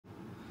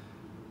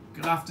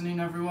Good afternoon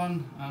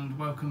everyone, and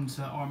welcome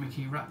to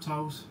R.Mckee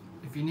Reptiles.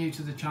 If you're new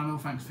to the channel,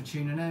 thanks for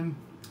tuning in.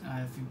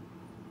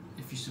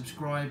 If you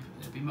subscribe,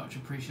 it'd be much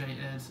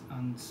appreciated,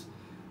 and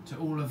to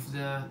all of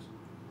the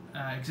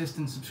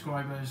existing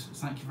subscribers,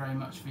 thank you very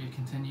much for your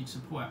continued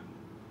support.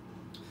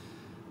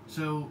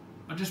 So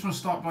I just want to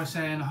start by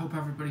saying I hope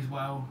everybody's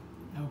well.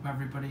 I hope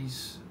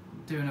everybody's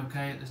doing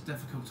okay at this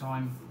difficult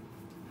time,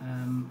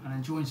 and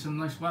enjoying some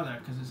nice weather,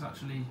 because it's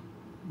actually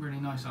really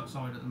nice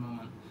outside at the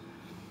moment.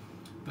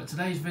 But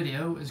today's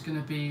video is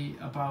going to be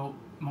about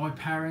my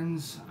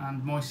pairings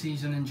and my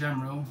season in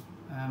general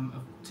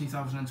of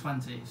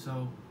 2020.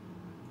 So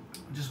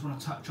I just want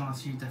to touch on a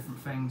few different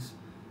things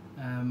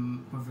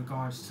with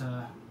regards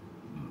to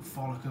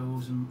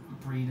follicles and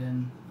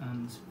breeding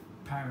and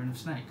pairing of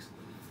snakes.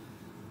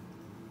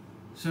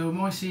 So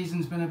my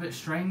season's been a bit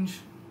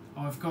strange.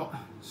 I've got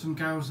some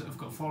girls that have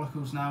got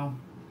follicles now,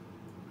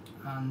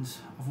 and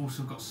I've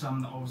also got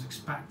some that I was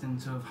expecting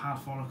to have had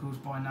follicles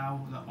by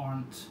now that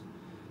aren't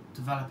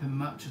developing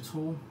much at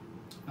all.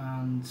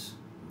 And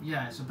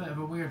yeah, it's a bit of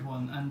a weird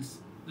one, and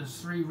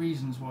there's three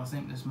reasons why I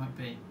think this might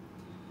be.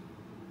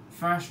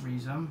 First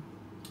reason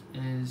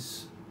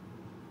is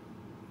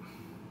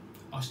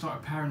I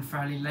started pairing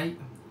fairly late.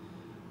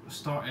 I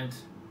started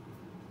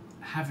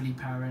heavily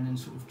pairing in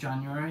sort of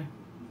January.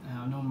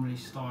 I normally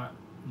start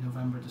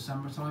November,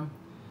 December time.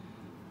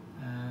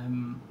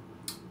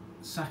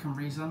 Second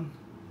reason,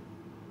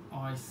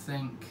 I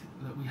think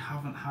that we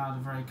haven't had a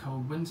very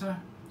cold winter,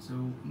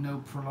 so no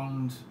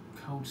prolonged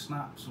cold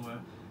snaps or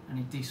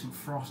any decent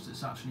frost.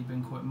 It's actually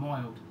been quite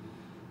mild,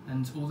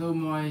 and although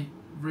my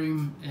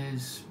room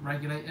is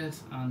regulated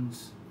and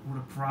all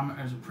the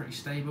parameters are pretty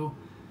stable,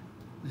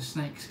 the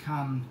snakes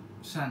can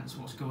sense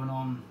what's going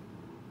on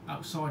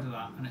outside of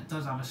that, and it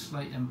does have a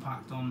slight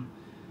impact on,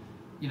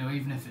 you know,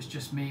 even if it's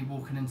just me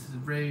walking into the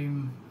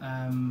room,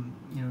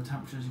 you know,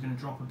 temperatures are going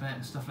to drop a bit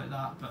and stuff like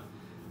that, but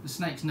the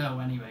snakes know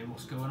anyway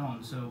what's going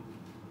on. So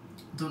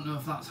don't know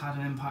if that's had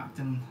an impact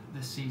in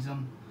this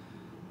season,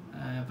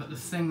 but the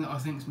thing that I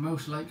think is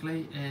most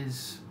likely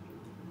is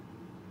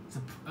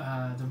the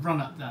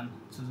run-up then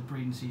to the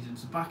breeding season.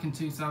 So back in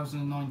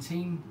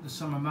 2019, the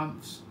summer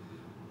months,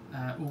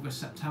 August,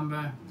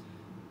 September,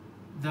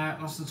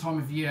 that's the time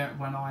of year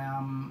when I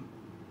am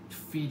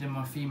feeding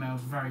my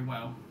females very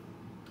well,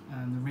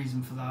 and the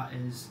reason for that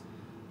is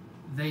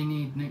they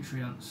need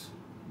nutrients.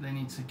 They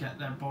need to get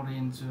their body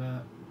into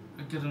a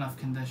good enough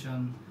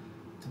condition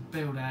to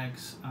build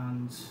eggs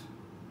and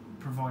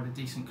provide a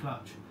decent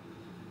clutch.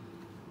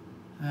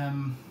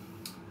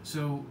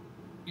 So,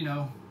 you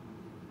know,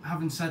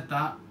 having said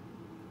that,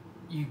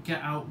 you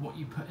get out what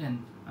you put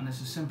in, and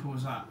it's as simple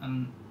as that.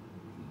 And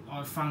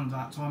I've found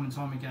that time and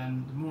time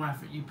again, the more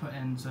effort you put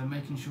into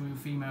making sure your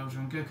females are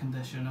in good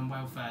condition and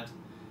well fed,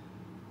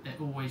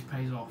 it always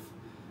pays off.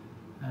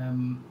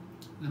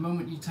 The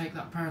moment you take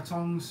that pair of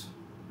tongs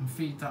and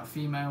feed that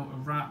female a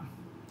rat,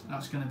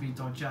 that's going to be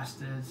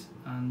digested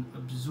and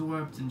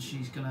absorbed, and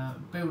she's going to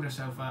build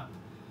herself up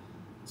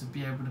to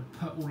be able to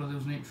put all of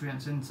those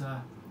nutrients into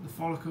the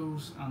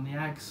follicles and the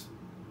eggs.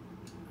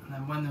 And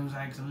then when those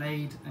eggs are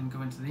laid and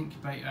go into the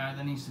incubator,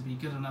 there needs to be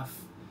good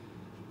enough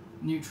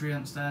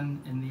nutrients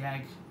then in the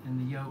egg, in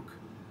the yolk,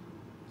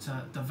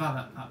 to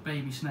develop that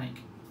baby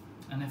snake.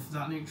 And if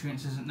that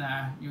nutrients isn't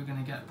there, you're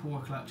going to get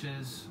poor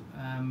clutches.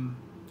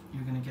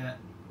 You're going to get,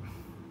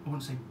 I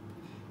wouldn't say,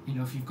 you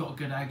know, if you've got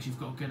good eggs, you've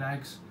got good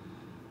eggs,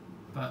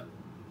 but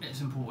it's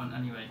important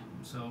anyway,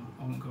 so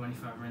I won't go any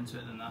further into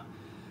it than that.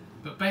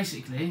 But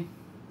basically,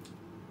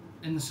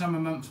 in the summer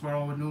months where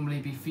I would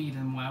normally be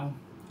feeding well,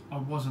 I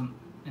wasn't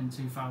in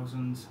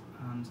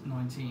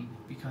 2019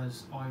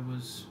 because I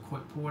was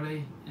quite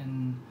poorly.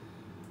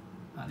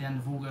 At the end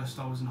of August,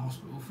 I was in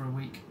hospital for a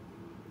week,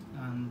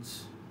 and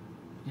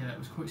yeah, it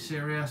was quite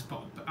serious.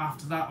 But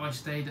after that, I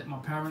stayed at my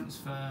parents'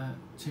 for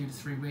 2 to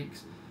 3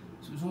 weeks.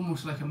 So it was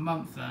almost like a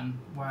month then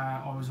where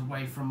I was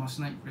away from my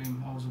snake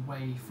room. I was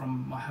away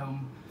from my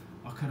home.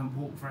 I couldn't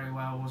walk very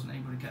well. I wasn't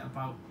able to get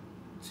about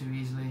too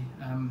easily.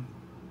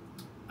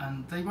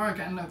 And they were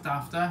getting looked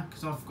after,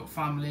 because I've got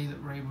family that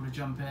were able to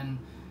jump in,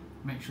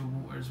 make sure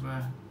waters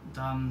were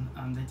done,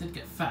 and they did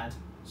get fed.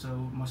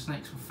 So my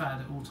snakes were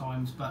fed at all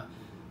times, but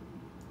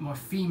my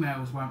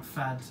females weren't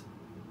fed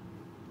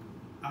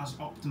as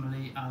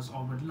optimally as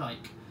I would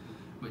like,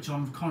 which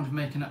I'm kind of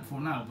making up for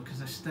now, because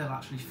they're still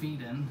actually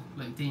feeding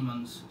like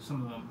demons,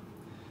 some of them.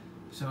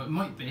 So it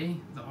might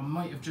be that I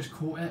might have just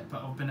caught it,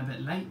 but I've been a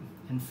bit late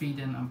in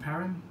feeding and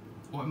pairing,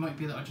 or it might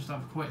be that I just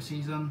have a quiet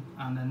season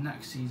and then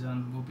next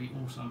season will be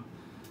awesome.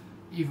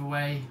 Either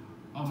way,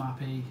 I'm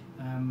happy.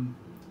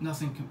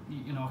 Nothing,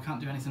 you know, I can't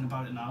do anything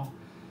about it now.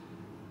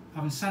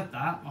 Having said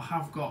that, I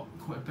have got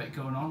quite a bit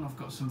going on. I've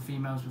got some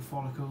females with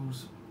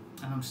follicles,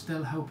 and I'm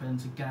still hoping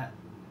to get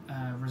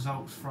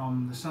results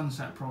from the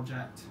Sunset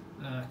project,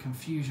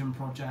 Confusion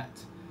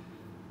project,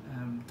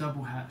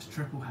 double hets,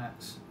 triple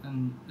hets,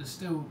 and there's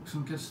still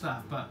some good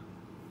stuff, but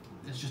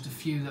there's just a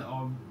few that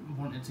I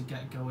wanted to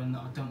get going that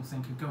I don't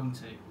think are going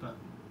to. But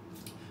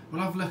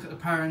we'll have a look at the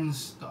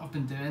pairings that I've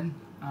been doing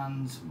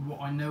and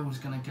what I know is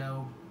going to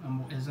go and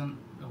what isn't,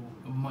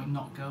 or might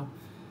not go.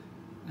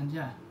 And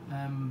yeah,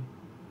 and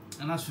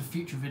as for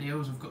future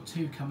videos, I've got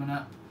 2 coming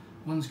up.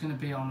 One's going to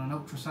be on an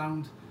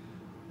ultrasound,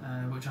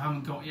 which I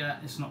haven't got yet.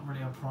 It's not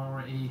really a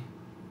priority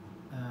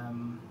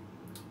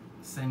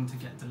thing to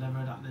get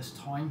delivered at this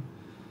time.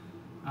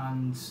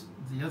 And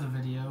the other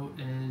video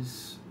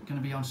is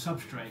going to be on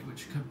substrate,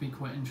 which could be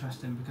quite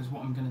interesting, because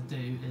what I'm going to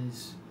do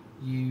is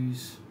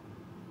use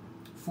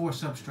 4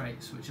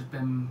 substrates which have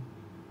been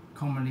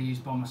commonly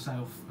used by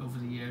myself over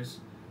the years.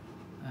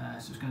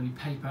 So it's going to be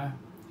paper,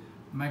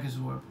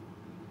 Megazorb,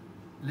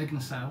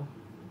 Lignocell,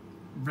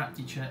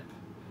 R.Mckee chip,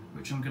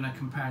 which I'm going to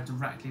compare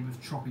directly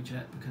with Tropy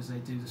chip because they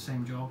do the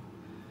same job.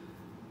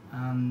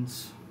 And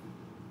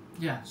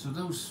yeah, so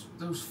those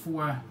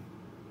 4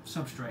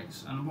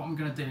 substrates, and what I'm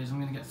going to do is I'm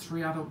going to get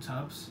 3 adult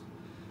tubs,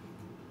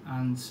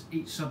 and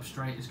each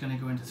substrate is going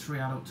to go into 3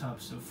 adult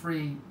tubs. So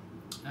 3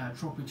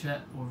 Tropy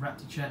chip or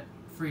R.Mckee chip,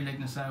 3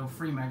 Lignocell,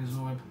 3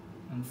 Megazorb,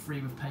 and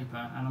 3 with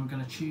paper. And I'm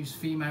going to choose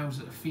females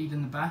that are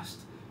feeding the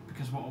best,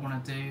 because what I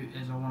want to do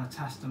is I want to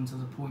test them to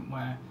the point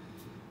where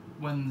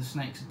when the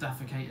snakes are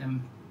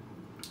defecating,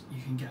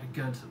 you can get a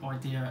good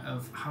idea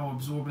of how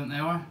absorbent they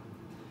are,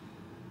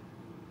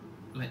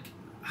 like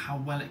how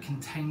well it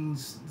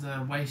contains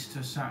the waste to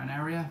a certain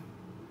area,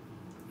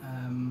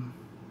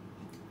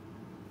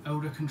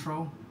 odor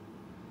control,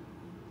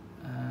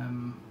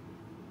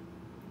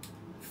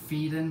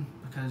 feeding,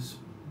 because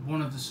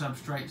one of the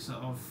substrates that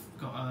I've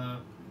got a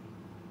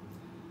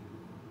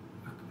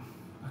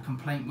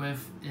complaint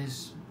with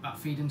is at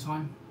feeding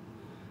time,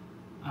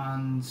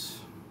 and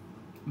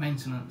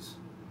maintenance.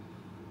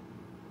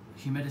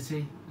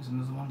 Humidity is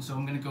another one. So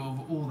I'm going to go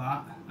over all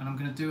that, and I'm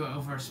going to do it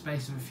over a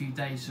space of a few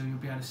days, so you'll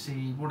be able to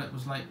see what it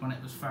was like when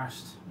it was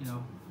first, you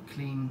know,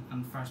 clean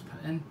and first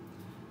put in,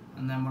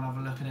 and then we'll have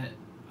a look at it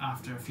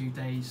after a few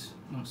days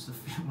once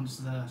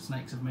the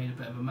snakes have made a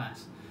bit of a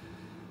mess.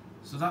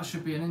 So that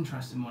should be an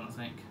interesting one, I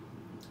think.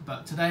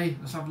 But today,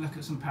 let's have a look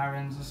at some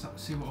pairings. Let's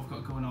see what I've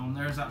got going on.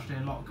 There is actually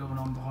a lot going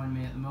on behind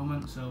me at the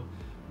moment, so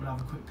we'll have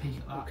a quick peek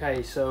at that.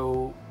 Okay,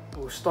 so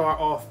we'll start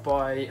off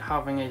by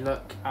having a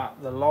look at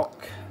the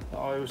lock that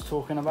I was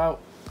talking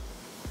about.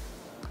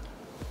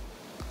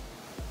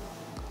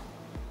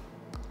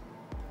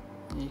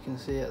 You can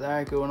see it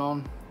there going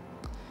on,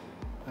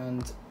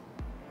 and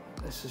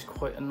this is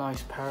quite a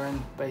nice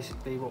pairing.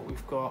 Basically what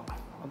we've got,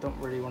 I don't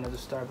really want to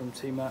disturb them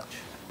too much.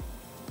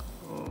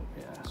 Oh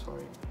yeah,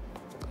 sorry.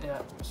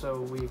 Yeah,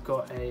 so we've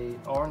got a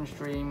Orange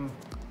Dream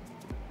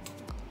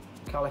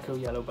Calico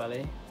Yellow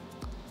Belly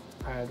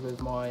paired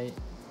with my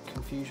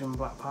Confusion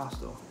Black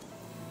Pastel,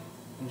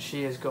 and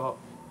she has got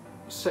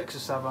 6 or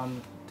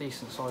 7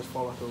 decent sized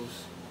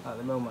follicles at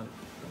the moment.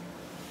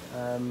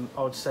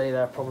 I would say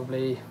they're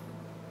probably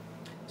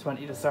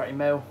 20 to 30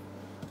 mil,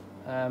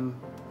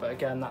 but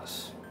again,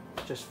 that's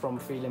just from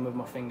feeling with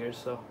my fingers.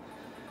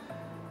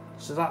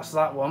 So that's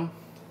that one.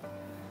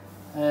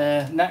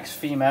 Next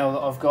female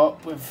that I've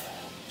got,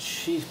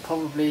 she's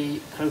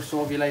probably close to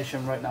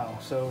ovulation right now,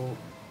 so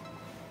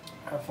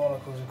her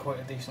follicles are quite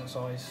a decent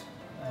size.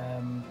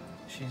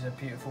 She's a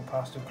beautiful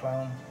pastel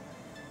clown,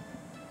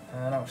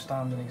 an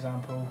outstanding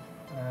example,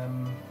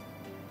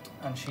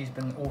 and she's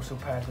been also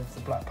paired with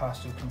the black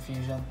pastel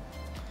Confusion.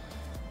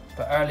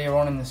 But earlier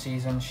on in the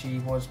season,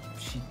 she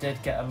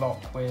did get a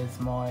lock with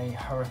my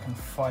Hurricane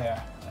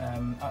Fire.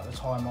 At the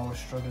time, I was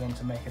struggling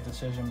to make a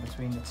decision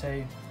between the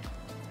 2.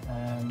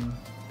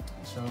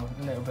 So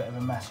a little bit of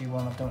a messy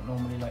one. I don't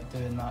normally like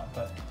doing that,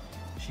 but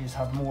she's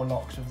had more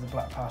locks with the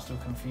black pastel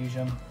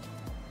Confusion,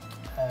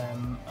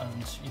 and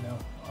you know,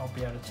 I'll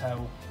be able to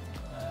tell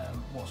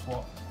what's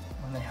what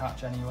when they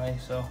hatch anyway.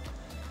 So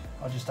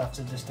I'll just have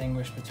to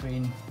distinguish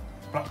between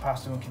black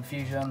pastel and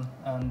Confusion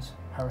and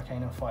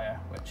Hurricane and Fire,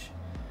 which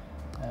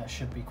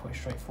should be quite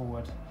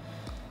straightforward.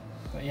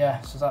 But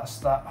yeah, so that's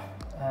that.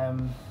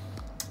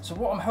 So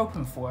what I'm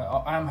hoping for,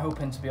 I am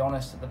hoping, to be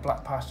honest, that the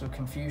black pastel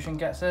Confusion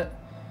gets it,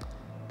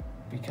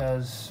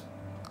 because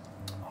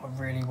I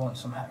really want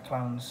some het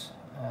clowns.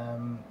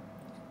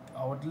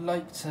 I would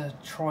like to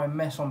try and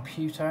miss on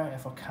pewter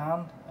if I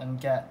can, and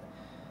get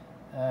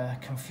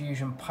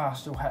Confusion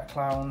pastel het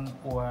clown,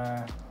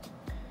 or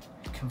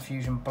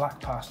Confusion black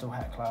pastel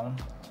het clown,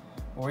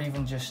 or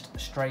even just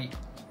straight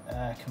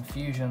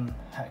Confusion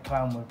het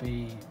clown would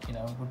be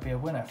a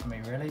winner for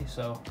me, really.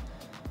 So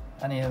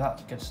any of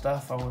that good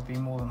stuff I would be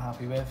more than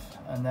happy with.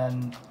 And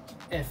then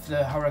if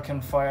the Hurricane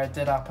Fire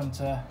did happen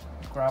to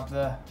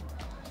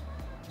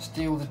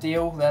steal the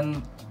deal,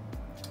 then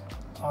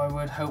I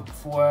would hope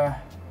for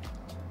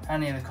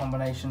any of the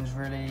combinations,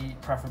 really,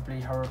 preferably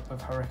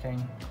with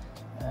Hurricane,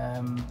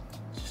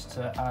 just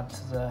to add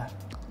to the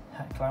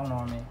het clown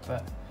army.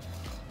 But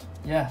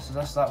yeah, so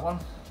that's that one.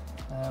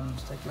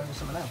 Let's take a look at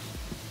something else.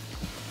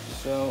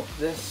 So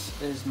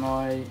this is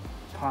my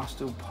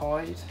pastel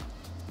pied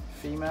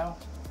female,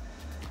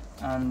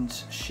 and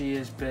she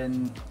has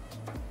been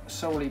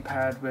solely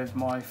paired with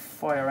my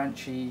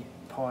R.Mckee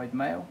pied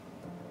male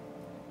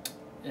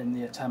in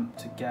the attempt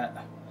to get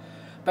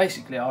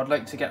basically I'd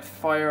like to get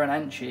Fire and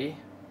R.Mckee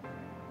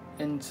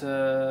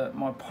into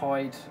my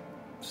pied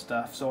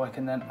stuff so I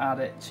can then add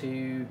it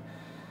to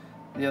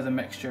the other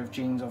mixture of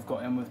genes I've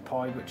got in with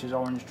pied, which is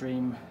Orange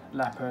Dream,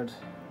 Leopard,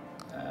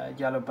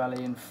 Yellow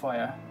Belly and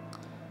Fire.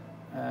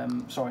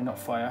 Sorry, not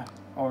Fire,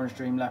 Orange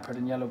Dream, Leopard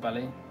and Yellow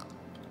Belly.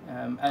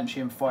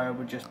 R.Mckee and Fire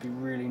would just be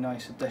really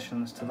nice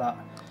additions to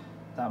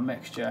that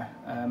mixture.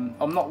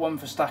 I'm not one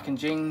for stacking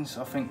genes.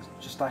 I think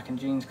just stacking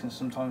genes can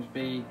sometimes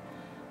be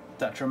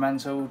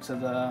detrimental to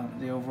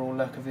the overall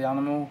look of the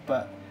animal,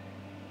 but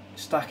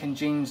stacking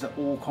genes that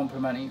all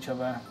complement each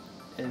other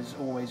is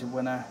always a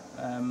winner,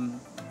 and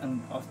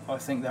I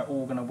think they're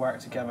all going to work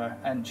together.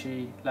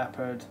 R.Mckee,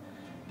 Leopard,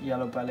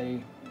 Yellow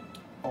Belly,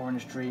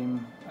 Orange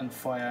Dream and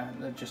Fire,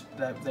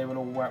 they will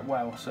all work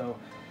well, so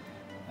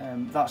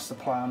that's the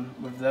plan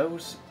with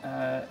those.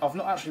 I've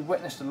not actually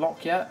witnessed a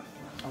lock yet.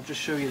 I'll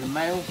just show you the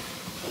male.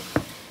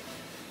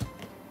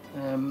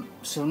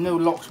 So no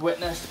locks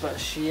witnessed, but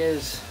she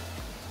is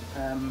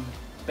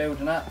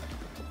building up.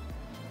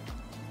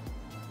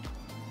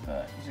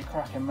 But he's a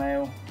cracking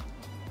male,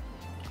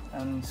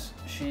 and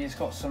she's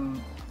got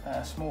some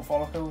small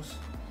follicles,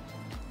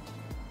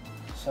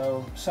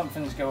 so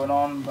something's going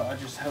on, but I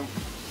just hope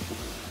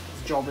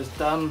the job is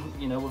done,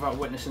 you know, without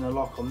witnessing a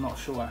lock. I'm not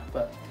sure,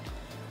 but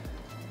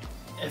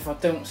if I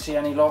don't see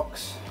any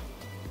locks,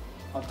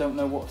 I don't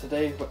know what to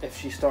do. But if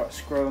she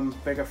starts growing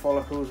bigger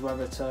follicles,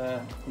 whether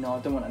to, you know, I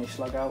don't want any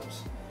slug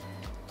outs,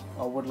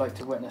 I would like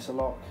to witness a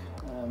lock.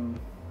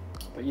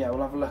 But yeah,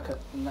 we'll have a look at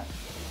the next.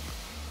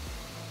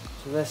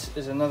 So this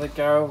is another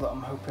girl that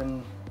I'm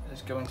hoping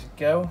is going to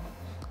go.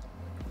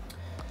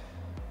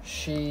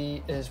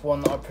 She is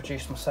one that I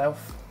produced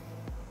myself,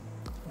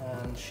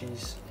 and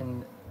she's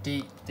in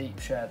deep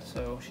shed,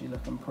 so she's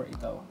looking pretty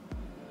dull.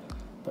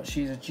 But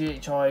she's a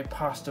GHI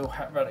pastel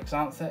het red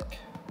xanthic.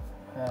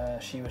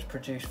 She was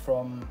produced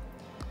from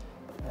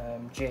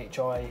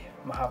GHI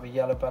Mojave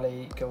Yellow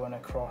Belly going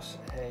across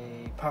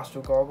a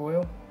pastel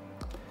gargoyle,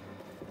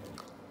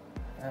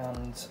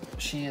 and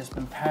she has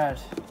been paired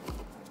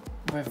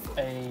with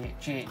a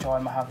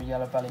GHI Mojave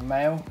Yellow Belly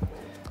male,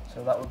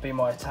 so that would be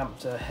my attempt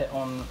to hit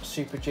on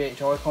super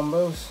GHI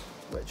combos,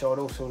 which I would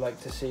also like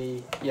to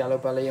see Yellow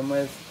Belly in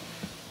with.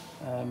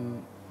 A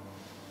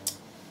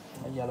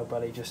Yellow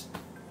Belly just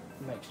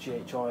makes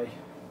GHI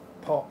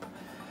pop.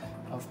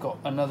 I've got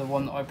another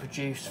one that I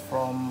produced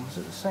from, was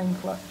it the same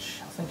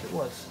clutch? I think it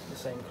was the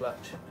same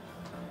clutch.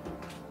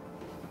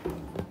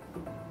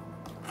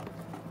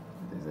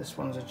 This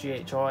one's a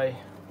GHI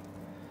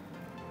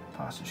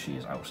pastel. She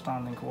is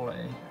outstanding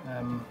quality.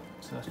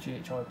 So that's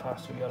GHI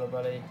pastel Yellow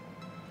Belly,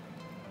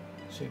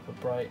 super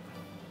bright.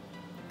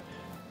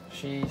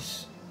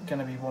 She's going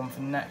to be one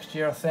for next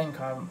year, I think.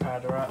 I haven't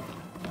paired her up.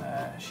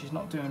 She's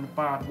not doing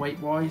bad weight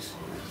wise,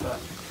 but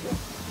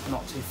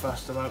not too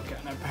fussed about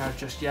getting her paired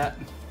just yet.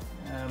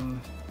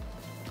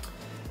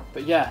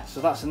 But yeah,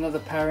 so that's another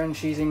pairing.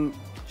 She's in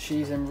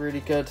really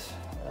good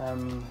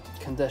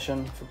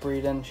condition for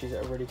breeding. She's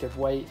at a really good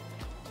weight,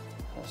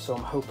 so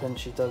I'm hoping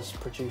she does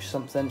produce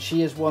something.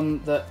 She is one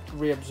that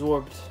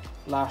reabsorbed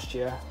last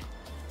year,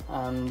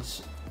 and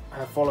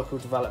her follicle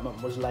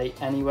development was late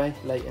anyway,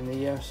 late in the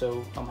year,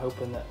 so I'm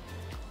hoping that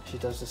she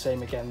does the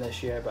same again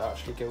this year, but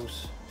actually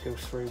goes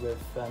through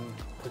with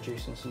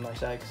producing some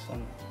nice eggs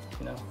and,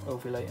 you know,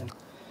 ovulating.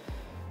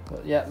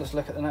 But yeah, let's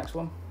look at the next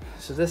one.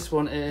 So this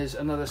one is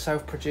another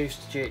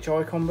self-produced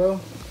GHI combo,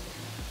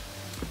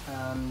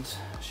 and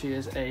she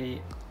is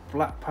a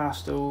black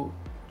pastel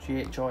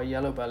GHI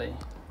Yellow Belly,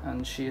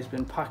 and she has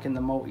been packing the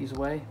multis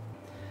away,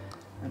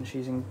 and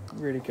she's in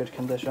really good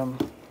condition.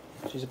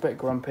 She's a bit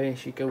grumpy,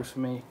 she goes for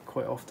me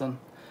quite often,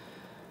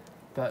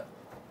 but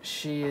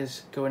she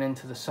is going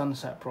into the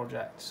sunset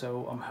project,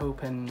 so I'm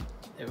hoping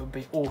it would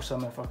be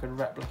awesome if I could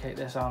replicate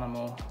this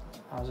animal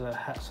as a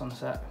het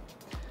sunset.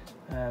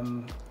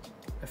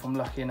 If I'm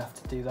lucky enough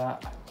to do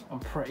that, I'm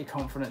pretty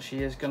confident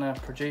she is going to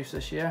produce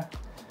this year,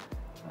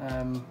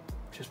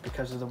 just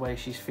because of the way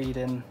she's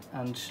feeding,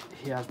 and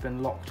he has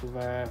been locked with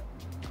her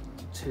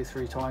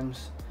 2-3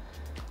 times.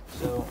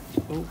 So,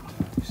 oh,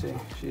 you see,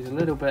 she's a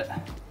little bit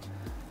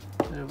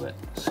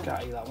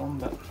scatty, that one,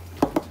 but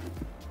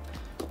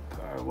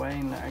put her away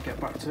and let her get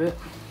back to it.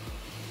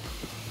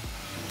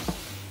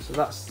 So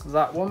that's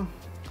that one.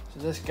 So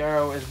this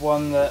girl is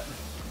one that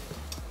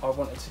I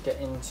wanted to get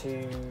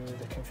into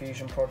the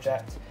Confusion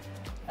project,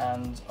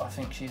 and I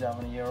think she's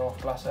having a year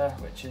off, bless her,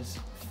 which is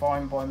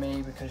fine by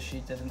me because she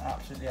did an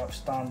absolutely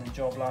outstanding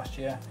job last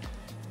year.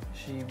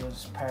 She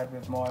was paired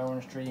with my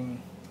Orange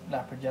Dream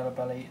Leopard Yellow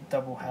Belly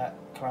double het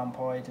clown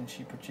pied, and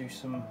she produced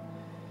some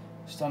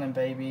stunning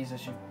babies,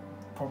 as you've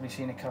probably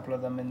seen a couple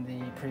of them in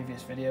the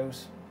previous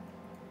videos.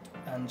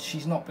 And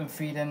she's not been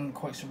feeding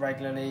quite so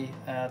regularly.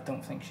 I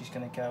don't think she's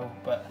going to go,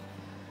 but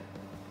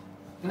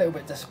a little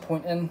bit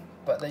disappointing,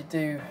 but they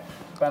do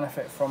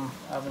benefit from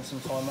having some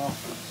time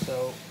off,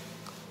 so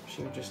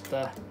she'll just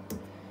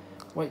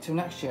wait till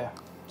next year.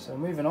 So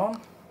moving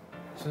on.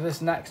 So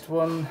this next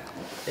one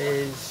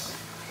is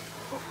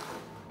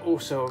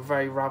also a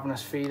very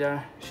ravenous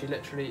feeder. She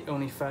literally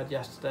only fed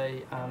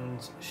yesterday and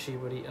she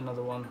would eat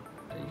another one.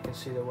 You can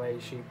see the way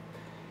she,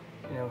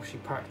 you know, she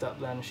packed up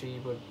then, she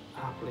would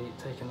happily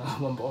take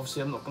another one, but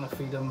obviously I'm not going to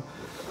feed them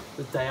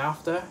the day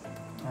after.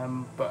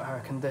 But her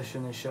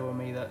condition is showing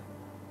me that,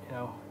 you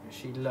know,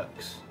 she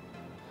looks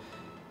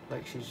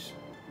like she's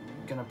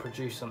going to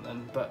produce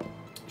something. But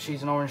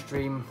she's an Orange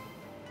Dream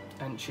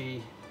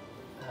Enchi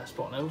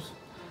spot nose,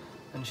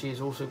 and she is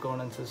also going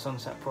into the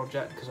Sunset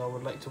project because I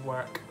would like to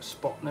work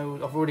spot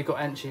nose. I've already got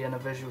Enchi and a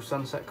visual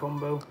Sunset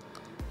combo,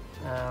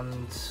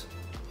 and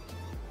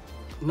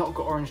not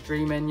got Orange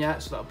Dream in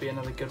yet, so that'll be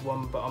another good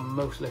one, but I'm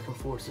most looking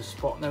forward to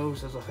spot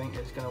nose, as I think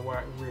it's going to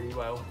work really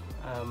well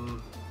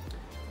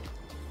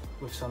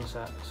with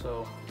Sunset.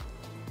 So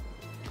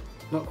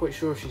not quite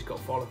sure if she's got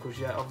follicles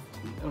yet.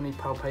 I've only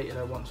palpated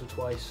her once or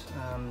twice,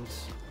 and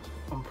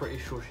I'm pretty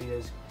sure she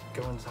is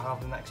going to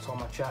have the next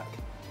time I check.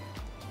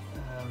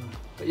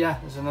 But yeah,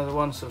 there's another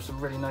one, so some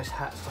really nice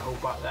hats to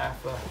hold back there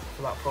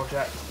for that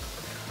project.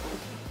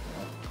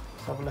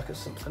 Let's have a look at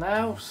something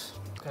else.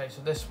 Okay,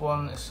 so this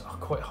one is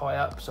quite high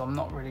up, so I'm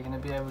not really going to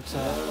be able to,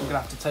 I'm going to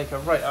have to take her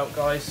right out,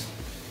 guys.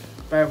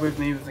 Bear with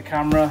me with the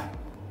camera.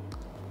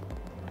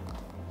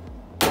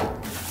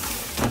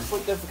 It's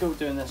quite difficult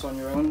doing this on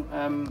your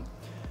own,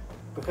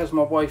 because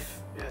my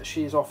wife,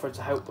 she's offered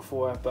to help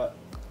before, but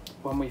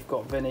when we've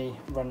got Vinny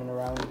running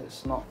around,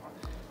 it's not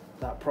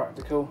that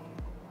practical.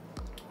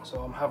 So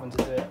I'm having to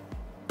do it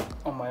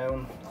on my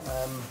own.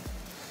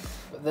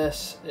 But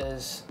this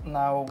is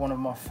now one of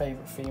my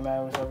favourite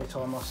females. Every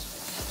time I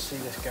see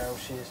this girl,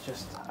 she is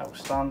just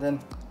outstanding.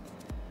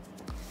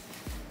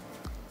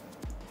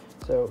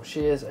 So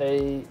she is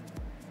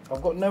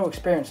I've got no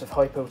experience of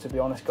hypo, to be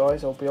honest,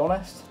 guys, I'll be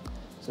honest.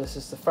 So this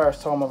is the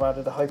first time I've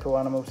added a hypo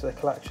animal to the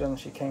collection.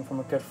 She came from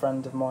a good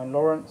friend of mine,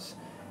 Lawrence,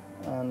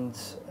 and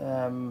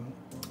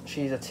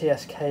she's a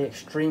TSK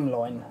Extreme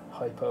Line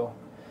hypo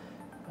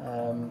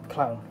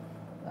clown,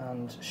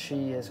 and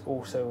she is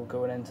also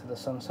going into the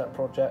Sunset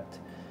project.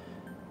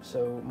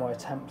 So my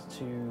attempt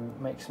to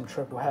make some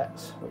triple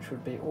hets, which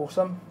would be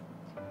awesome.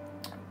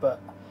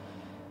 But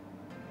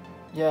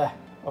yeah,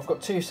 I've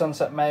got 2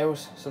 Sunset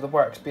males, so the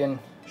work's being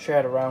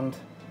shared around.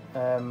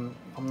 I'm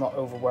not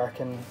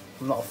overworking,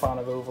 I'm not a fan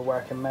of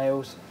overworking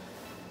males.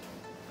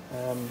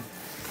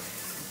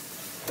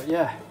 But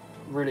yeah,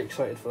 really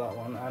excited for that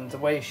one, and the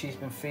way she's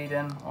been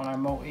feeding on our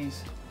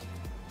multis,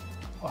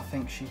 I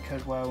think she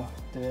could well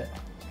do it.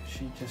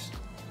 She just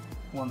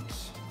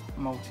wants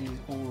multis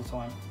all the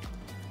time.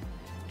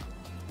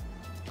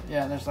 But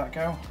yeah, there's that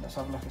girl. Let's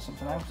have a look at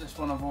something else. This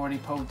one I've already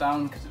pulled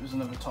down because it was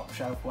another top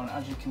shelf one.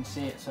 As you can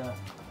see, it's a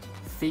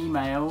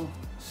female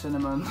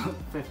cinnamon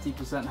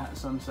 50% het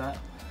Sunset.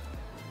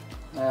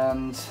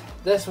 And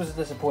this was a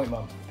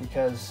disappointment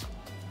because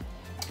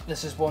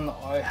this is one that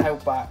I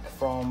held back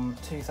from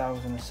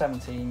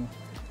 2017,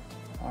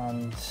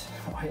 and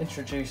I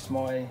introduced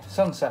my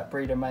Sunset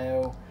breeder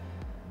male.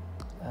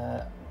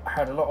 I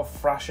had a lot of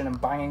thrashing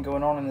and banging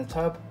going on in the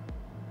tub,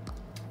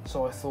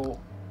 so I thought,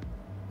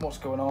 what's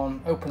going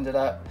on? Opened it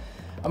up.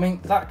 I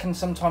mean, that can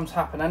sometimes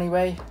happen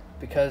anyway,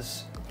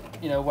 because,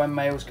 you know, when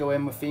males go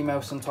in with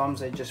females, sometimes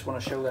they just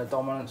want to show their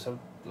dominance, so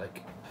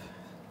like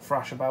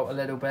thrash about a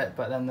little bit,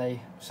 but then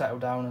they settle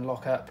down and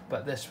lock up.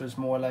 But this was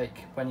more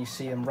like when you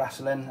see them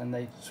wrestling and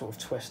they sort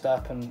of twist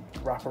up and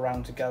wrap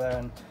around together.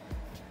 And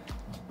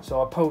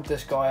so I pulled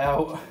this guy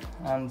out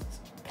and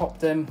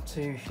popped him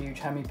 2 huge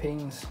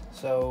hemipenes.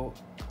 So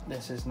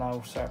this is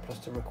now surplus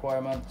to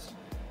requirements,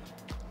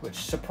 which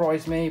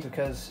surprised me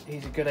because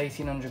he's a good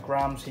 1800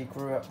 grams. He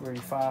grew up really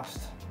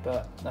fast,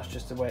 but that's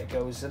just the way it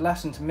goes. It's a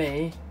lesson to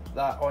me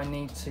that I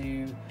need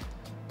to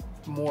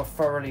more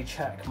thoroughly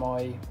check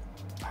my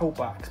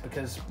holdbacks,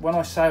 because when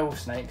I sale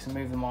snakes and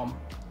move them on,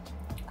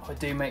 I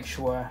do make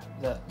sure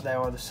that they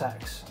are the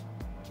sex,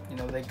 you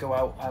know, they go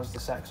out as the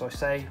sex I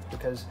say,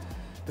 because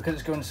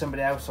it's going to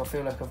somebody else, I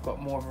feel like I've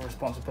got more of a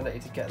responsibility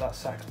to get that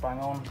sex bang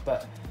on.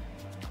 But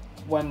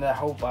when they're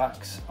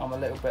holdbacks, I'm a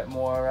little bit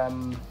more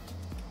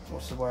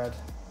what's the word,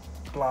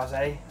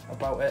 blasé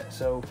about it.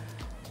 So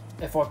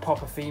if I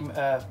pop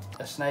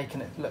a snake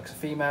and it looks a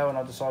female and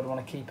I decide I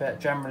want to keep it,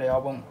 generally I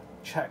won't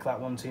check that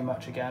one too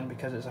much again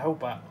because it's a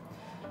holdback.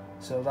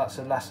 So that's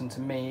a lesson to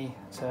me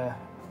to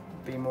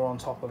be more on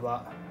top of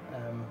that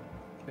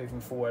moving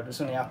forward.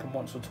 It's only happened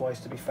once or twice,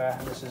 to be fair,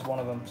 and this is one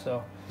of them.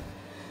 So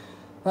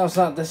that was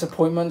that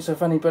disappointment. So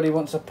if anybody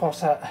wants a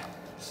posset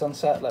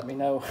Sunset, let me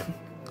know.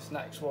 This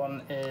next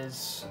one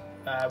is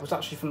was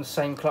actually from the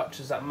same clutch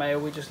as that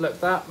male we just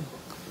looked at,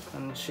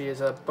 and she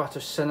is a butter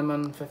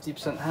cinnamon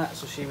 50% het.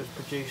 So she was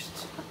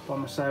produced by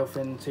myself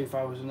in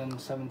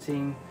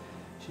 2017.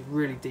 She's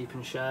really deep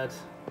in shed.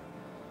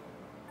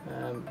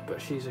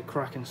 But she's a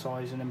cracking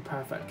size and in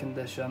perfect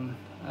condition,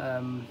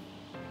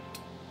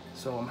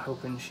 so I'm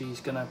hoping she's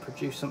gonna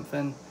produce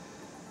something.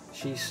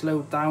 She's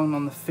slowed down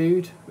on the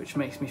food, which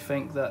makes me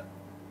think that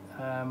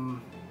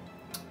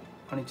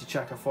I need to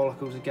check her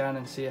follicles again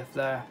and see if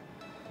they're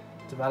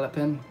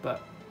developing,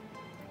 but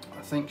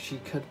I think she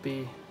could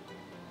be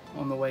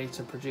on the way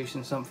to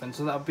producing something.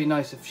 So that would be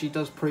nice if she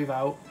does prove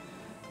out.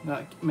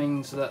 That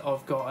means that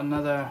I've got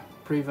another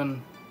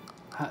proven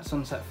het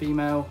sunset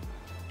female,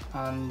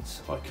 and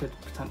I could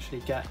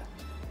potentially get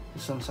the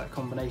sunset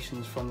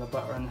combinations from the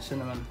butter and the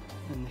cinnamon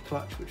in the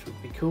clutch, which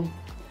would be cool.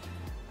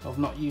 I've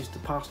not used the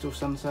pastel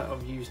sunset,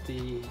 I've used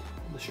the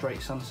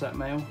straight sunset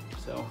male,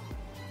 so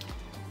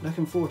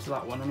looking forward to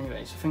that one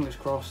anyway, so fingers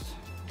crossed.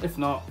 If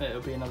not,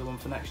 it'll be another one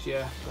for next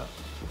year, but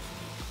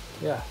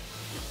yeah.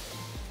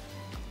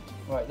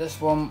 Right, this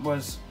one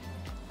was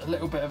a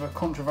little bit of a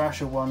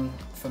controversial one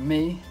for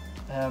me,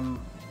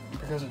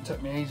 because it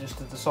took me ages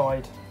to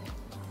decide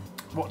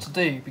what to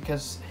do,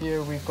 because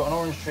here we've got an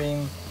Orange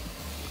Dream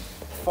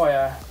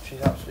Fire,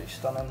 she's absolutely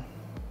stunning,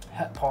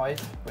 het pied,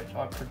 which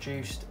I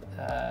produced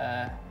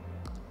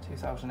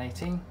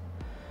 2018,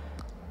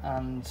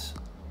 and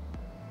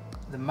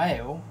the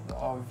male that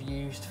I've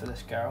used for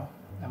this girl,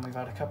 and we've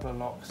had a couple of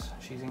locks,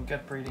 she's in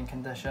good breeding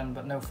condition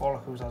but no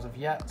follicles as of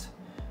yet.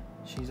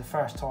 She's a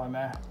first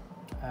timer.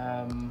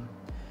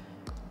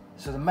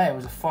 So the male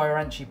is a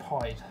Fire-Mckee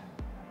pied.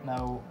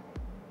 Now,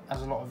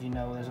 as a lot of you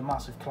know, there's a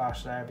massive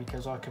clash there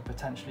because I could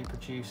potentially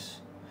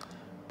produce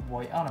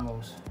white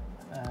animals,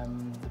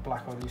 the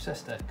black-eyed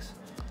leucistics,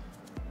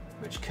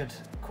 which could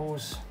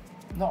cause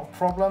not a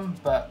problem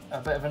but a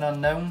bit of an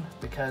unknown,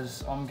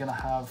 because I'm gonna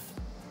have,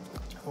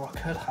 or I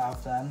could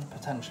have then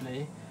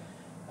potentially,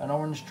 an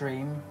Orange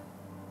Dream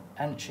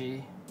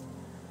Mckee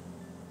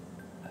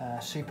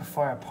Super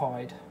Fire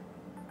pied,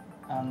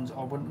 and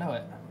I wouldn't know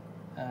it.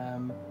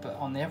 But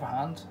on the other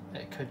hand,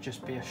 it could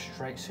just be a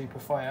straight Super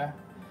Fire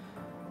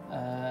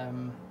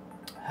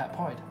het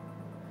pied.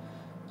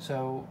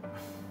 So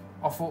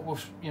I thought, well,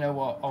 you know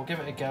what, I'll give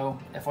it a go.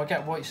 If I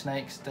get white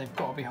snakes, they've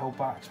got to be whole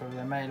backs, whether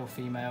they're male or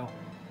female,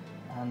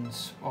 and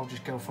I'll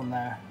just go from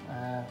there.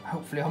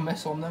 Hopefully I'll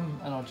miss on them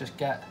and I'll just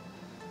get,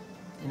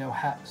 you know,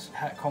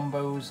 het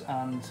combos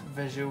and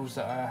visuals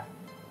that are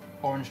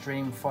Orange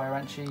Dream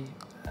Fire-Mckee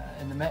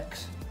in the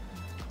mix.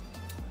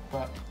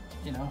 But,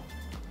 you know,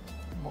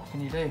 what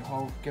can you do?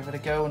 I'll give it a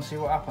go and see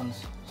what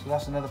happens. So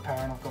that's another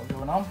pairing I've got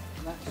going on.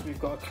 Next we've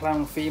got a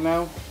clown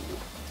female,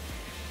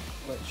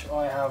 which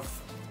I have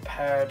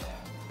paired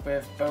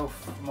with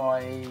both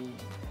my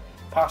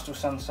pastel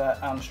sunset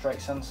and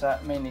straight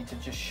sunset, mainly to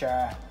just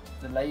share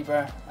the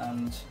labour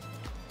and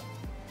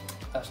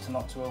as to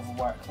not to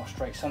overwork my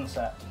straight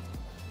sunset.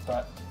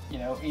 But, you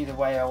know, either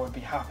way I would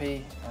be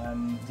happy.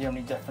 The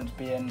only difference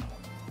being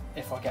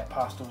if I get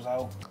pastels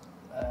out,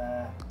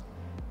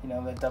 you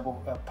know,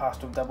 the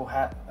pastel double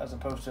het as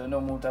opposed to a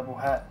normal double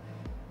het,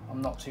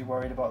 I'm not too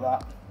worried about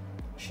that.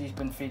 She's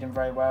been feeding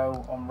very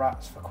well on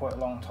rats for quite a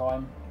long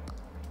time,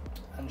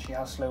 and she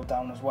has slowed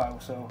down as well,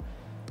 so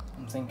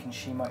I'm thinking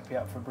she might be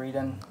up for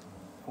breeding,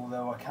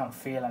 although I can't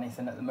feel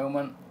anything at the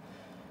moment.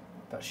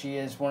 But she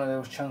is one of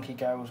those chunky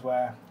girls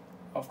where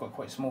I've got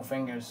quite small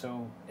fingers,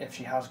 so if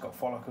she has got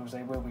follicles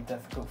they will be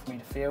difficult for me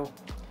to feel,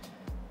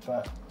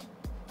 but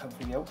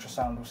hopefully the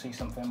ultrasound will see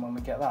something when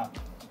we get that.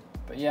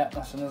 But yeah,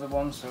 that's another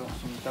one, so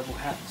some double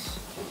hats.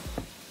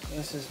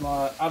 This is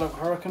my adult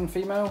hurricane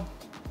female.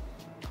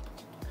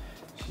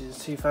 She's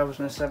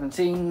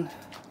 2017,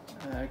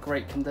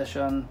 great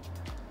condition,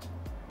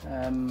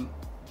 been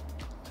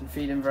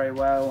feeding very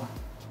well.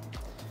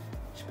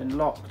 She's been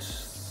locked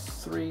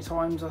 3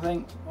 times I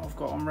think I've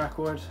got on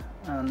record,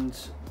 and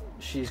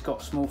she's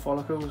got small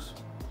follicles,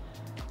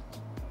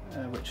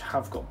 which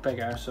have got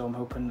bigger, so I'm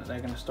hoping that they're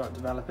going to start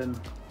developing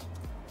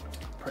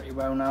pretty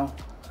well now.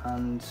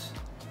 And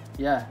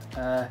yeah,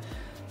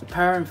 the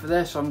pairing for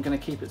this, I'm going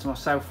to keep it to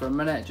myself for a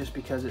minute, just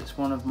because it's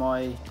one of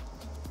my,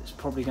 it's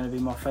probably going to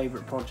be my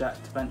favourite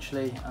project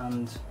eventually,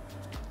 and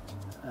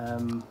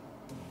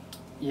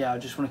yeah, I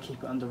just want to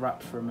keep it under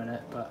wraps for a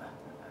minute. But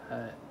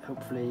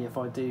hopefully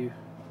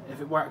if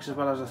it works as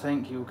well as I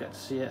think, you'll get to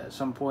see it at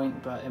some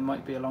point, but it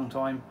might be a long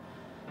time,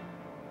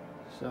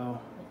 so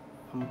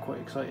I'm quite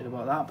excited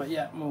about that. But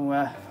yeah, we'll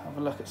have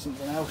a look at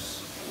something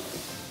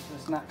else.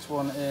 This next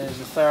one is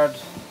the third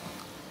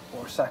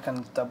or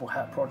second double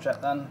het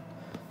project then.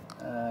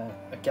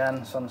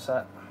 Again,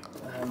 sunset,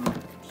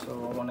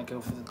 so I want to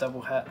go for the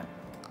double het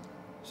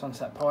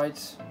sunset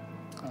pieds,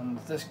 and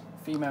this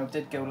female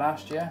did go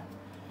last year,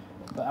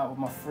 but out of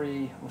my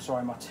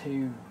my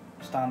 2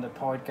 standard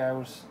pied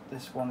girls,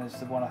 this one is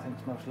the one I think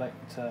is most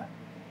likely to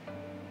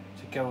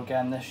go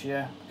again this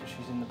year, because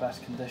she's in the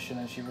best condition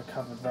and she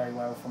recovered very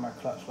well from her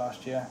clutch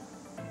last year.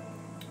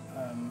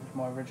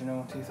 My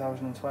original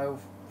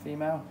 2012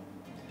 female,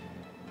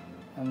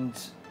 and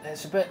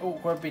it's a bit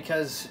awkward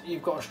because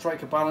you've got to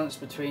strike a balance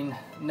between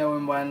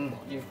knowing when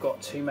you've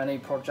got too many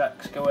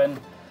projects going,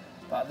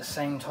 but at the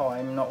same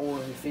time not all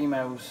of your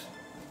females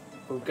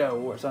will go,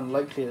 or it's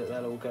unlikely that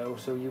they'll all go,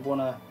 so you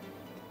want to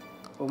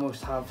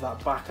almost have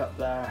that backup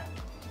there.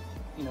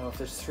 You know, if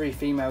there's 3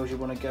 females you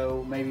want to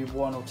go, maybe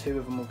 1 or 2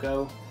 of them will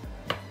go.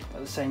 At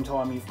the same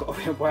time, you've got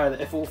to be aware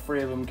that if all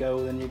 3 of them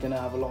go, then you're going to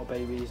have a lot of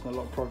babies and a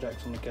lot of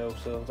projects on the go,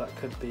 so that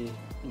could be,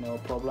 you know, a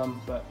problem.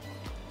 But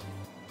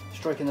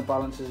striking the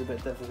balance is a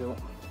bit difficult,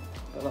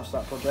 but that's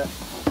that project.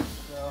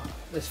 So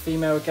this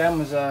female again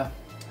was a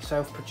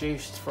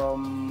self-produced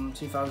from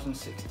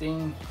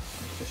 2016,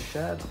 just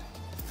shed,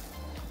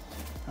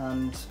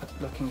 and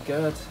looking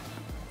good.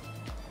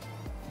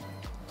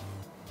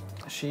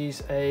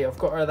 I've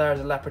got her there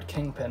as a leopard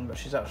kingpin, but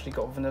she's actually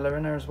got vanilla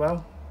in her as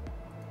well,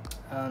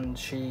 and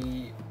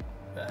she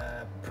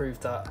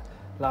proved that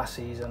last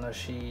season as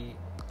she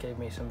gave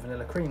me some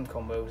vanilla cream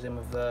combos in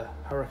with the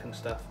hurricane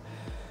stuff.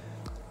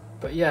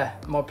 But yeah,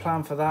 my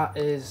plan for that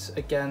is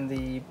again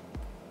the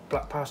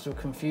black pastel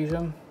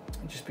confusion,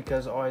 just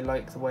because I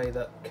like the way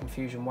that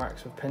confusion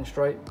works with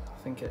pinstripe.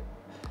 I think it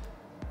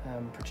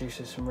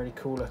produces some really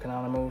cool looking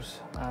animals,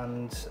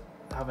 and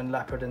having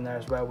leopard in there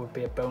as well would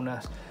be a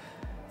bonus.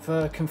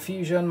 For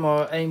confusion,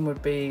 my aim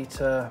would be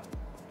to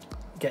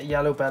get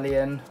yellow belly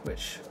in,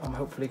 which I'm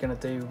hopefully going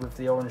to do with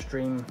the Orange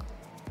Dream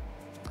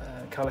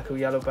calico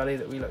yellow belly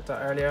that we looked at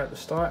earlier at the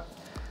start,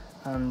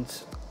 and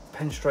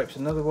pinstripe's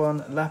another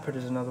one, leopard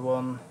is another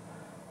one,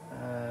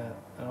 and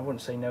I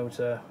wouldn't say no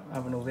to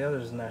having all the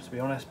others in there, to be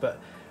honest,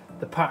 but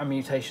the pattern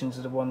mutations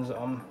are the ones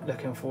that I'm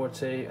looking forward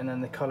to, and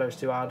then the colours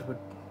to add would,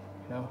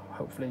 you know,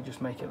 hopefully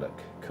just make it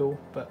look cool.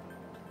 But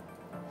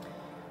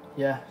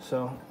yeah,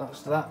 so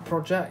that's that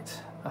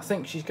project. I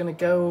think she's going to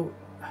go,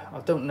 I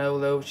don't know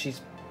though,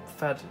 she's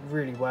fed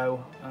really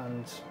well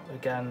and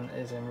again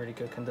is in really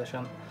good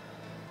condition,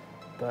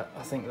 but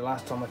I think the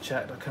last time I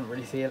checked I couldn't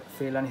really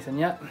feel anything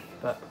yet,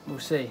 but we'll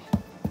see.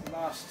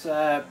 Last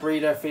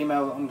breeder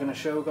female that I'm going to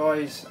show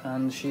guys,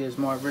 and she is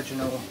my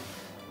original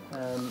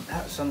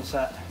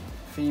Sunset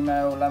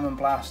female Lemon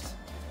Blast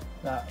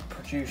that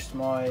produced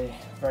my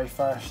very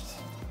first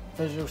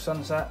visual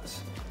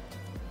sunsets,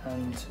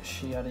 and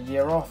she had a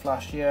year off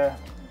last year.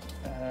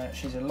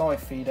 She's a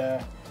live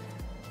feeder.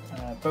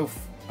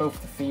 Both the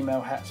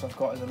female hets I've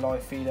got as a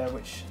live feeder,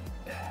 which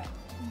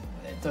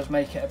it does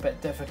make it a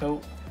bit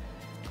difficult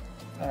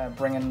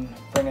bringing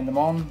them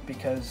on,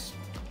 because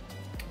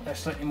they're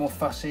slightly more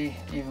fussy.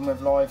 Even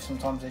with live,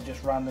 sometimes they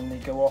just randomly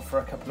go off for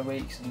a couple of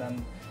weeks and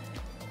then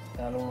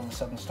they'll all of a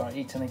sudden start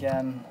eating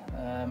again.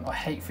 I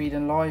hate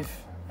feeding live,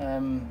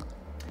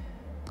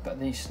 but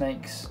these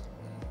snakes,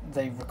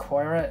 they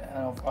require it,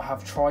 and I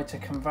have tried to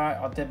convert.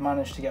 I did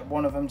manage to get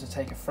one of them to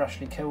take a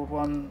freshly killed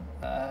one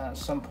at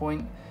some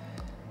point,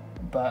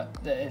 but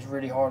it is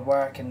really hard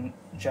work, and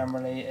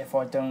generally if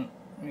I don't,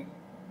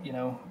 you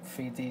know,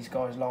 feed these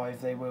guys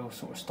live, they will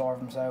sort of starve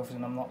themselves,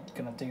 and I'm not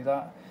going to do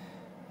that.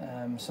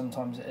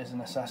 Sometimes it is a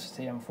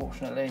necessity,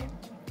 unfortunately,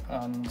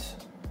 and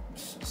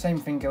same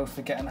thing goes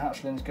for getting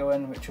hatchlings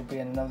going, which will be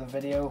in another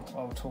video.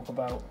 I'll talk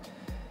about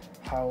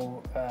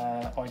how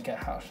I get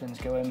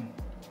hatchlings going,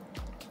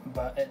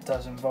 but it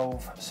does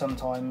involve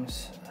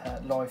sometimes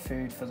live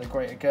food for the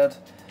greater good,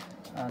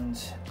 and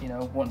you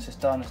know, once it's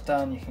done,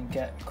 you can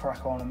get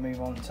crack on and move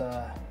on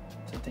to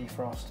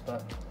defrost.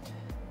 But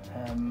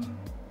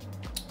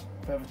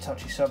bit of a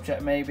touchy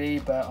subject maybe,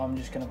 but I'm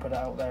just going to put it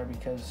out there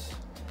because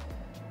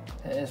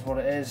it is what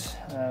it is.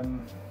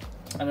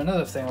 And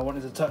another thing I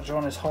wanted to touch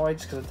on is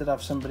hides, because I did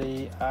have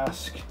somebody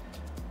ask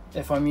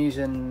if I'm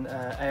using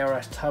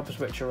ARS tubs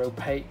which are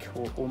opaque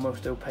or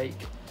almost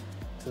opaque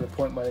to the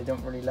point where they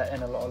don't really let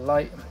in a lot of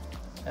light.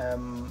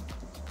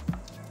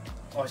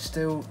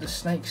 The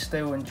snakes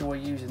still enjoy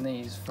using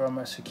these from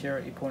a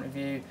security point of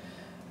view,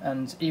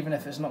 and even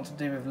if it's not to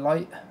do with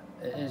light,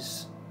 it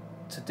is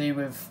to do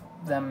with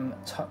them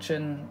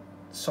touching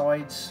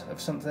sides of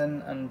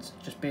something and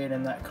just being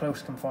in that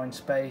close confined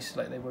space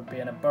like they would be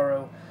in a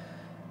burrow,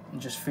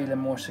 and just feeling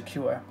more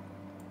secure.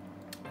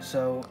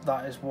 So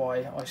that is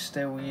why I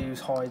still use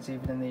hides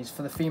even in these,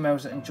 for the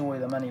females that enjoy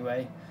them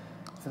anyway.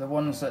 For the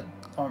ones that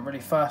aren't really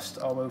fussed,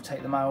 I will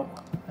take them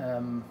out,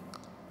 and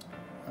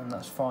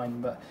that's fine.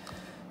 But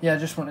yeah, I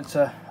just wanted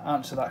to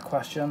answer that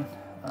question.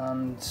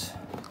 And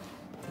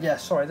yeah,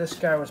 sorry, this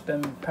girl has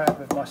been paired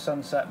with my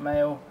Sunset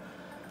male.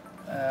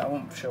 I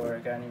won't show her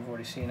again, you've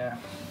already seen her,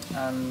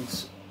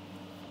 and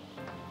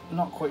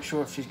not quite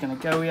sure if she's going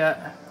to go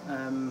yet,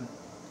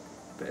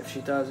 but if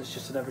she does, it's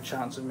just another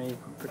chance of me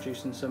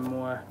producing some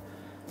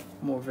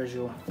more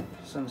visual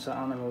sunset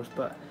animals.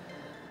 But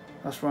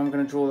that's where I'm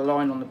going to draw the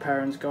line on the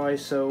pairings,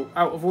 guys. So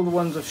out of all the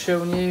ones I've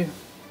shown you,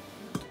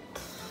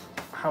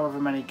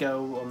 however many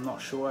go, I'm not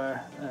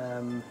sure.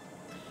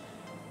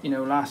 You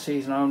know, last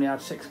season I only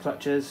had 6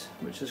 clutches,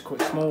 which is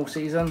quite a small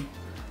season,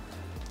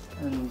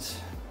 and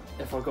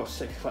if I got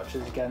 6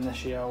 clutches again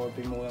this year, I would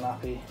be more than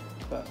happy.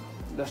 But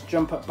let's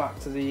jump up back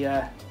to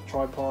the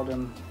tripod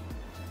and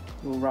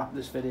we'll wrap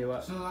this video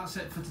up. So that's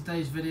it for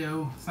today's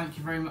video. Thank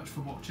you very much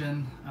for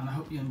watching, and I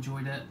hope you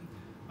enjoyed it.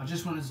 I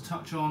just wanted to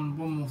touch on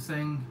one more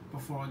thing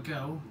before I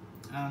go,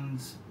 and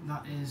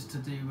that is to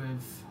do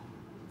with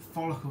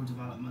follicle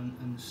development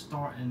and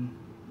starting,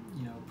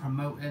 you know,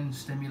 promoting,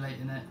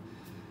 stimulating it.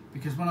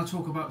 Because when I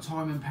talk about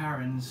timing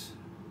pairings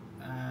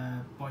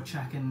by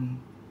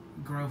checking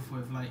growth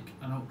with like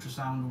an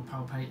ultrasound or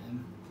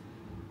palpating,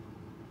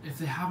 if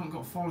they haven't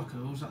got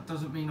follicles, that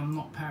doesn't mean I'm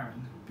not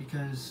pairing,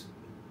 because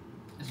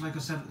it's like I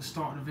said at the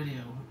start of the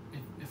video,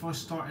 if I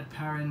started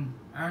pairing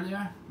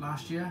earlier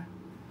last year,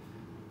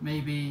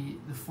 maybe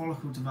the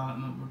follicle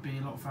development would be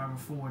a lot further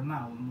forward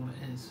now than what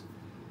it is.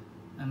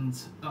 and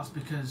that's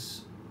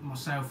because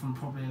myself and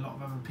probably a lot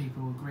of other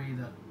people agree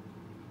that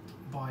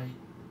by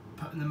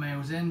putting the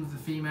males in with the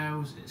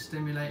females, it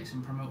stimulates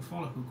and promotes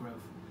follicle growth.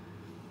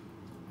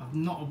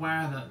 I'm not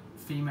aware that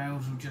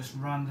females will just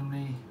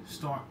randomly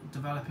start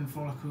developing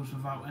follicles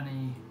without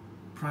any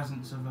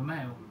presence of a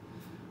male,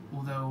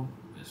 although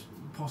it's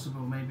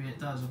possible maybe it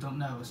does, I don't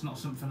know. It's not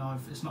something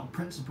it's not a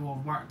principle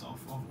I've worked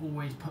off. I've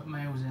always put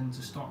males in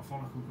to start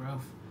follicle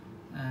growth,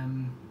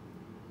 and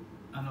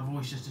I've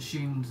always just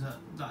assumed that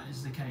that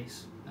is the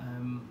case.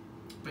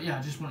 But yeah,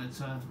 I just wanted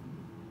to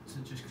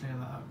just clear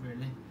that up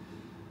really.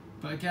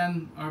 But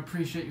again, I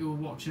appreciate you all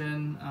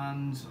watching,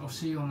 and I'll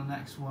see you on the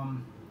next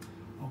one.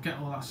 I'll get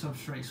all that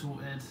substrate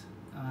sorted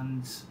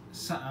and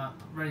set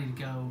up, ready to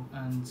go,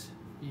 and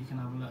you can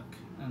have a look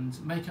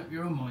and make up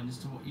your own mind as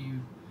to what you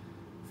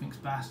think's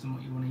best and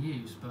what you want to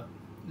use. But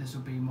this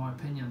will be my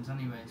opinions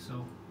anyway,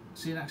 so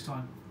see you next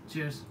time.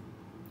 Cheers.